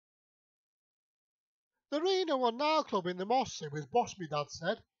The Reno and Nile club in the Moss, it was boss, me dad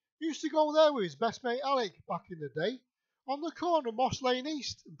said. Used to go there with his best mate Alec back in the day. On the corner of Moss Lane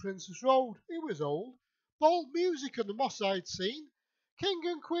East and Princess Road, it was old. Bold music on the Moss I'd seen. King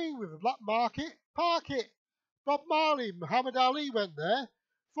and Queen with a black market, park it. Bob Marley, Muhammad Ali went there.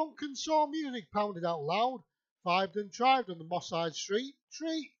 Funk and soul music pounded out loud. Vibed and thrived on the Moss Side Street.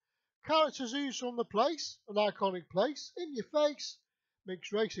 Treat. Characters oozed from the place, an iconic place, in your face.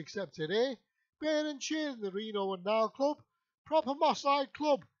 Mixed race accepted here. Beer and cheer in the Reno and Nile club. Proper Moss Side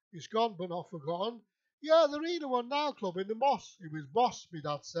club. It's gone but not forgotten. Yeah, the Reno and Nile club in the Moss. It was boss, me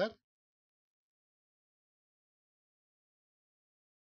dad said.